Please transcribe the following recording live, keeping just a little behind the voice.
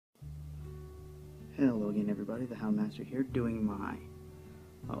Hello again, everybody. The Houndmaster here, doing my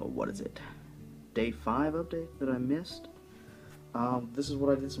day 5 update that I missed. This is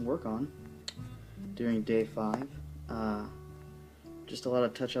what I did some work on during day 5. Just a lot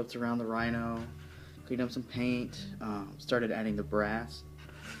of touch-ups around the Rhino, cleaned up some paint, started adding the brass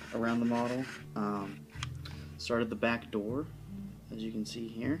around the model, started the back door, as you can see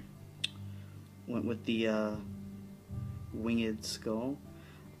here. Went with the winged skull.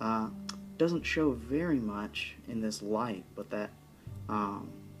 Doesn't show very much in this light, but that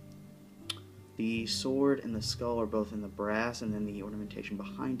the sword and the skull are both in the brass, and then the ornamentation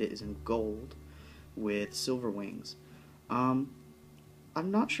behind it is in gold with silver wings. I'm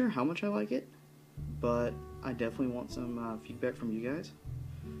not sure how much I like it, but I definitely want some feedback from you guys.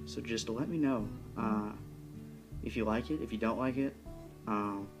 So just let me know if you like it, if you don't like it,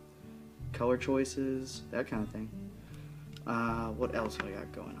 color choices, that kind of thing. What else have I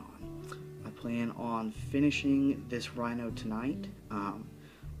got going on? I plan on finishing this Rhino tonight,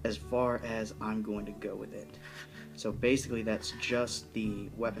 as far as I'm going to go with it. So basically that's just the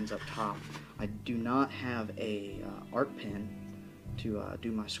weapons up top. I do not have a art pen to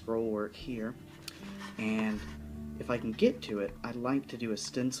do my scroll work here, and if I can get to it, I'd like to do a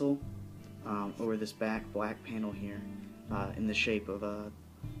stencil over this back black panel here in the shape of a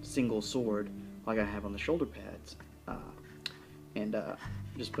single sword like I have on the shoulder pads, and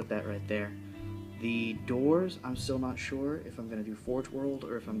just put that right there. The doors, I'm still not sure if I'm going to do Forge World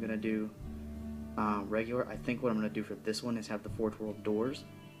or if I'm going to do regular. I think what I'm going to do for this one is have the Forge World doors,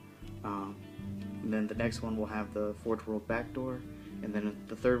 and then the next one will have the Forge World back door, and then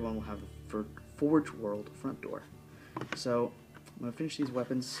the third one will have the Forge World front door. So I'm going to finish these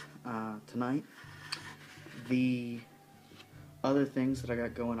weapons tonight. The other things that I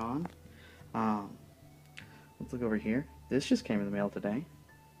got going on, let's look over here. This just came in the mail today.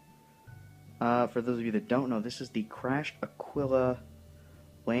 For those of you that don't know, this is the Crashed Aquila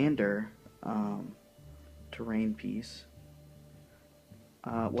Lander terrain piece.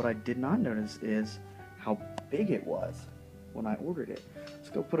 What I did not notice is how big it was when I ordered it. Let's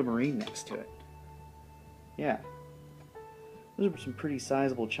go put a marine next to it. Yeah. Those are some pretty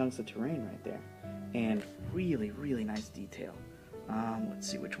sizable chunks of terrain right there. And really, really nice detail. Let's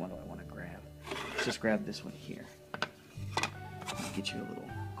see, which one do I want to grab? Let's just grab this one here. I'll get you a little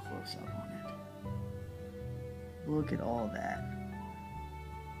close up on it. Look at all that.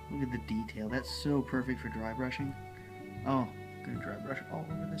 Look at the detail. That's so perfect for dry brushing. Oh, I'm gonna dry brush all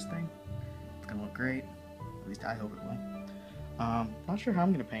over this thing. It's gonna look great. At least I hope it will. Not sure how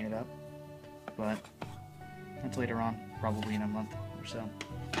I'm gonna paint it up, but that's later on, probably in a month or so.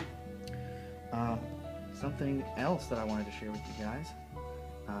 Something else that I wanted to share with you guys.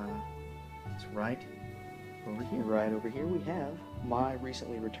 It's right over here. Right over here we have my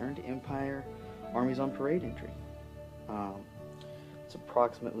recently returned Empire Armies on Parade entry. It's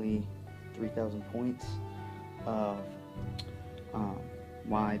approximately 3,000 points of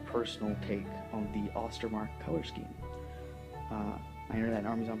my personal take on the Ostermark color scheme. I entered that in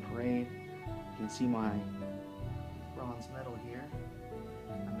Armies on Parade. You can see my bronze medal here.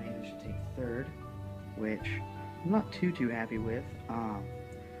 I managed to take 3rd, which I'm not too happy with.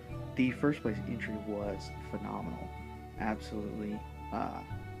 The first place entry was phenomenal. Absolutely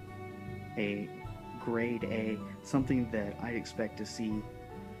a grade A, something that I'd expect to see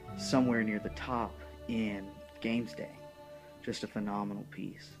somewhere near the top in Games Day. Just a phenomenal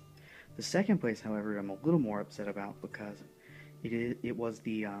piece. The second place, however, I'm a little more upset about because it was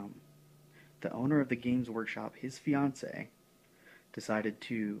the owner of the Games Workshop, his fiance, decided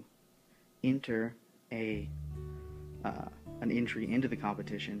to enter an entry into the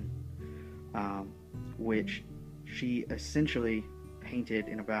competition, which she essentially painted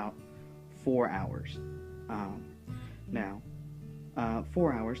in about 4 hours. Now,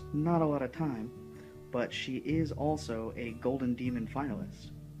 4 hours, not a lot of time, but she is also a Golden Demon finalist.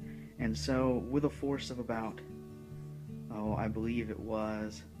 And so, with a force of about, I believe it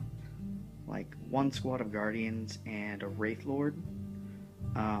was like 1 squad of Guardians and a Wraith Lord,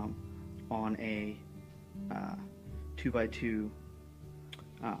 on a 2x2,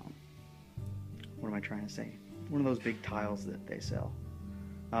 what am I trying to say? One of those big tiles that they sell.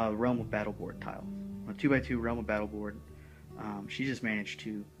 Realm of Battle board tile. A 2x2 Realm of Battle board. She just managed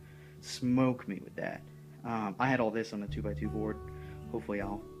to smoke me with that. I had all this on a 2x2 board. Hopefully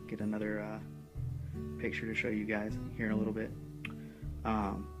I'll get another picture to show you guys here in a little bit.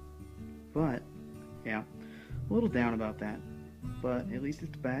 But, yeah, a little down about that. But at least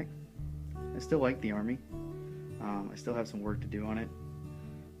it's back. I still like the army. I still have some work to do on it.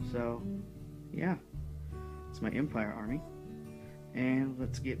 So, yeah, it's my Empire army. And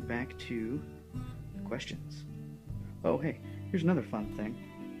let's get back to questions. Oh, hey, here's another fun thing.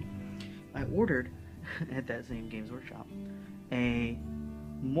 I ordered, at that same Games Workshop, a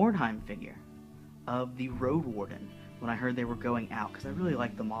Mordheim figure of the Road Warden when I heard they were going out, because I really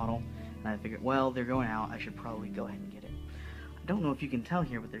liked the model, and I figured, well, they're going out, I should probably go ahead and get it. I don't know if you can tell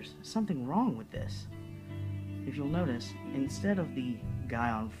here, but there's something wrong with this. If you'll notice, instead of the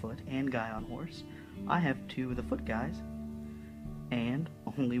guy on foot and guy on horse, I have two of the foot guys, and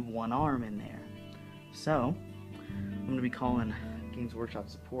only one arm in there. So, I'm going to be calling Games Workshop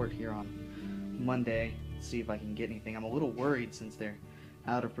support here on Monday, see if I can get anything. I'm a little worried since they're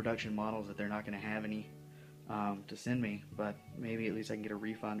out of production models that they're not going to have any to send me, but maybe at least I can get a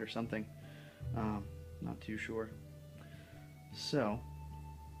refund or something. Not too sure. So,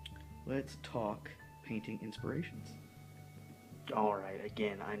 let's talk painting inspirations. Alright,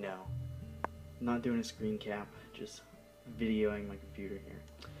 again, I know. I'm not doing a screen cap, just videoing my computer here.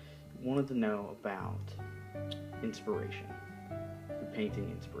 Wanted to know about inspiration,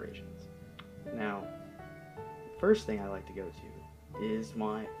 painting inspirations. Now, first thing I like to go to is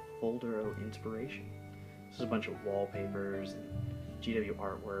my folder of inspiration. This is a bunch of wallpapers and GW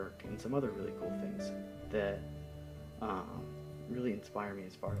artwork and some other really cool things that really inspire me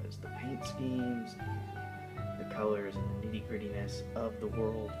as far as the paint schemes, the colors, and the nitty-grittiness of the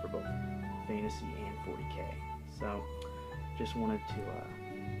world for both fantasy and 40K. So, just wanted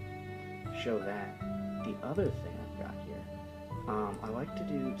to show that. The other thing I've got here, I like to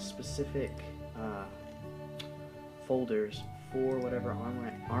do specific folders for whatever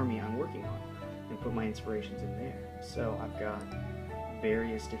army I'm working on and put my inspirations in there. So I've got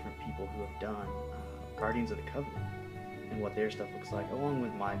various different people who have done Guardians of the Covenant and what their stuff looks like, along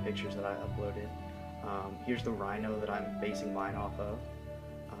with my pictures that I uploaded. Here's the rhino that I'm basing mine off of.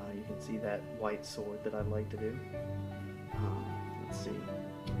 You can see that white sword that I'd like to do. Let's see.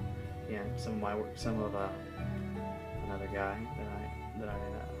 Yeah, some of my work, another guy that I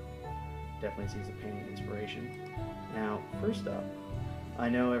definitely see as a painting inspiration. Now, first up, I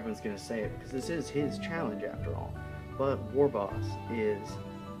know everyone's going to say it because this is his challenge after all, but Warboss is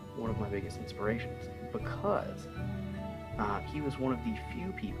one of my biggest inspirations because he was one of the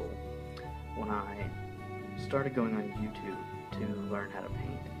few people when I started going on YouTube to learn how to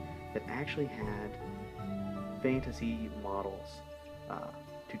paint that actually had fantasy models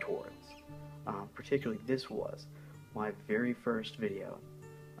tutorials. Particularly, this was my very first video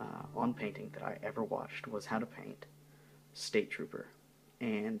on painting that I ever watched was how to paint State Trooper,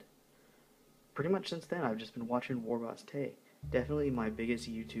 and pretty much since then I've just been watching Warboss Tay. Definitely my biggest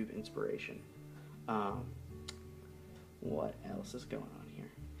YouTube inspiration. What else is going on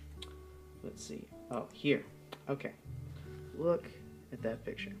here? Let's see. Oh, here. Okay. Look at that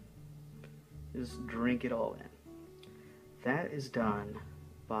picture. Just drink it all in. That is done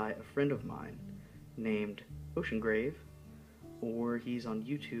by a friend of mine named Oceangrave, or he's on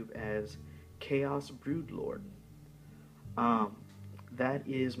YouTube as Chaos Broodlord. That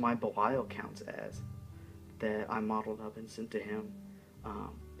is my Belial counts as that I modeled up and sent to him.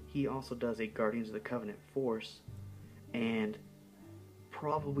 He also does a Guardians of the Covenant Force, and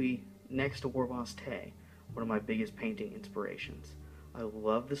probably next to Warboss Tay, one of my biggest painting inspirations. I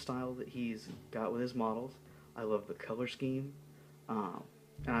love the style that he's got with his models. I love the color scheme, and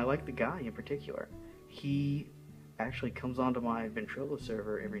I like the guy in particular. He actually comes onto my Ventrilo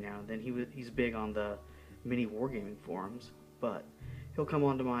server every now and then. He's big on the mini wargaming forums, but he'll come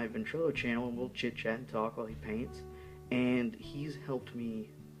onto my Ventrilo channel and we'll chit chat and talk while he paints. And he's helped me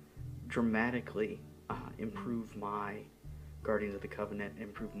dramatically improve my Guardians of the Covenant,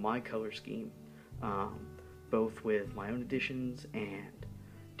 improve my color scheme, both with my own additions and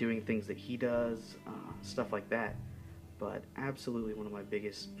doing things that he does, stuff like that. But absolutely one of my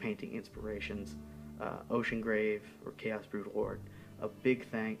biggest painting inspirations, Oceangrave, or Chaos Broodlord. A big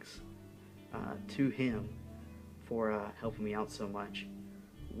thanks to him for helping me out so much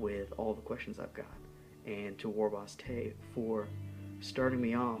with all the questions I've got, and to Warboss Tay for starting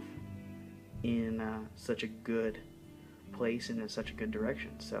me off in such a good place and in such a good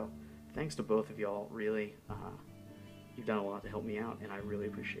direction. So thanks to both of y'all, really. You've done a lot to help me out, and I really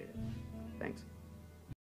appreciate it. Thanks.